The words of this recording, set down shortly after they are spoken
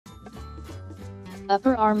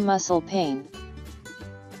Upper arm muscle pain.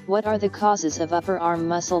 What are the causes of upper arm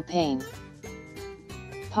muscle pain?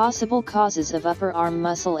 Possible causes of upper arm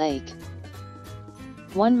muscle ache.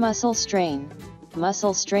 1. Muscle strain.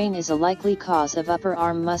 Muscle strain is a likely cause of upper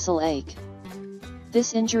arm muscle ache.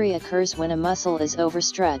 This injury occurs when a muscle is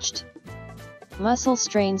overstretched. Muscle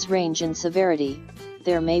strains range in severity.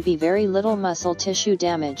 There may be very little muscle tissue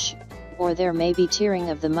damage, or there may be tearing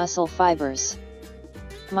of the muscle fibers.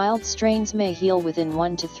 Mild strains may heal within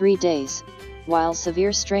 1 to 3 days, while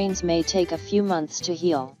severe strains may take a few months to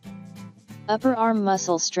heal. Upper arm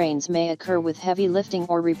muscle strains may occur with heavy lifting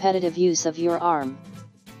or repetitive use of your arm.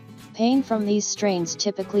 Pain from these strains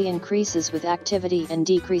typically increases with activity and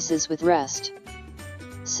decreases with rest.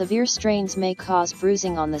 Severe strains may cause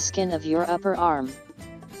bruising on the skin of your upper arm.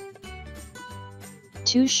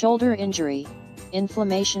 2. Shoulder injury.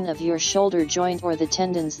 Inflammation of your shoulder joint or the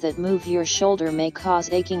tendons that move your shoulder may cause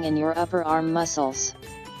aching in your upper arm muscles.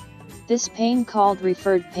 This pain, called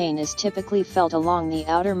referred pain, is typically felt along the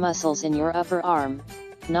outer muscles in your upper arm,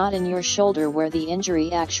 not in your shoulder where the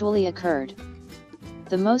injury actually occurred.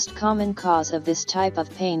 The most common cause of this type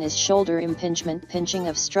of pain is shoulder impingement, pinching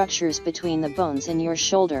of structures between the bones in your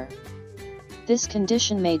shoulder. This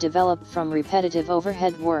condition may develop from repetitive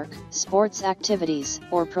overhead work, sports activities,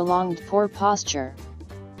 or prolonged poor posture.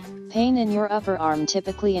 Pain in your upper arm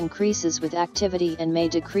typically increases with activity and may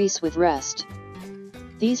decrease with rest.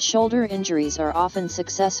 These shoulder injuries are often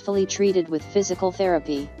successfully treated with physical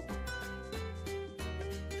therapy.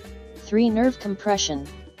 3. Nerve compression.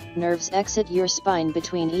 Nerves exit your spine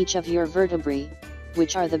between each of your vertebrae,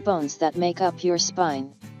 which are the bones that make up your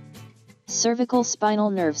spine. Cervical spinal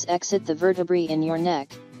nerves exit the vertebrae in your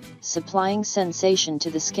neck, supplying sensation to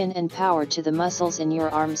the skin and power to the muscles in your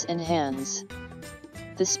arms and hands.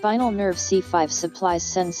 The spinal nerve C5 supplies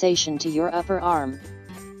sensation to your upper arm.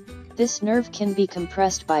 This nerve can be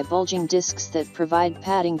compressed by bulging discs that provide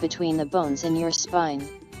padding between the bones in your spine,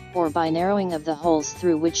 or by narrowing of the holes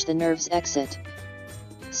through which the nerves exit.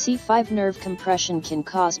 C5 nerve compression can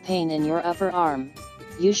cause pain in your upper arm,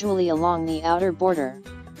 usually along the outer border.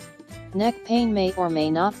 Neck pain may or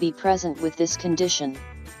may not be present with this condition.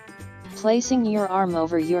 Placing your arm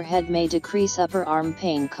over your head may decrease upper arm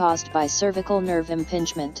pain caused by cervical nerve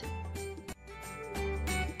impingement.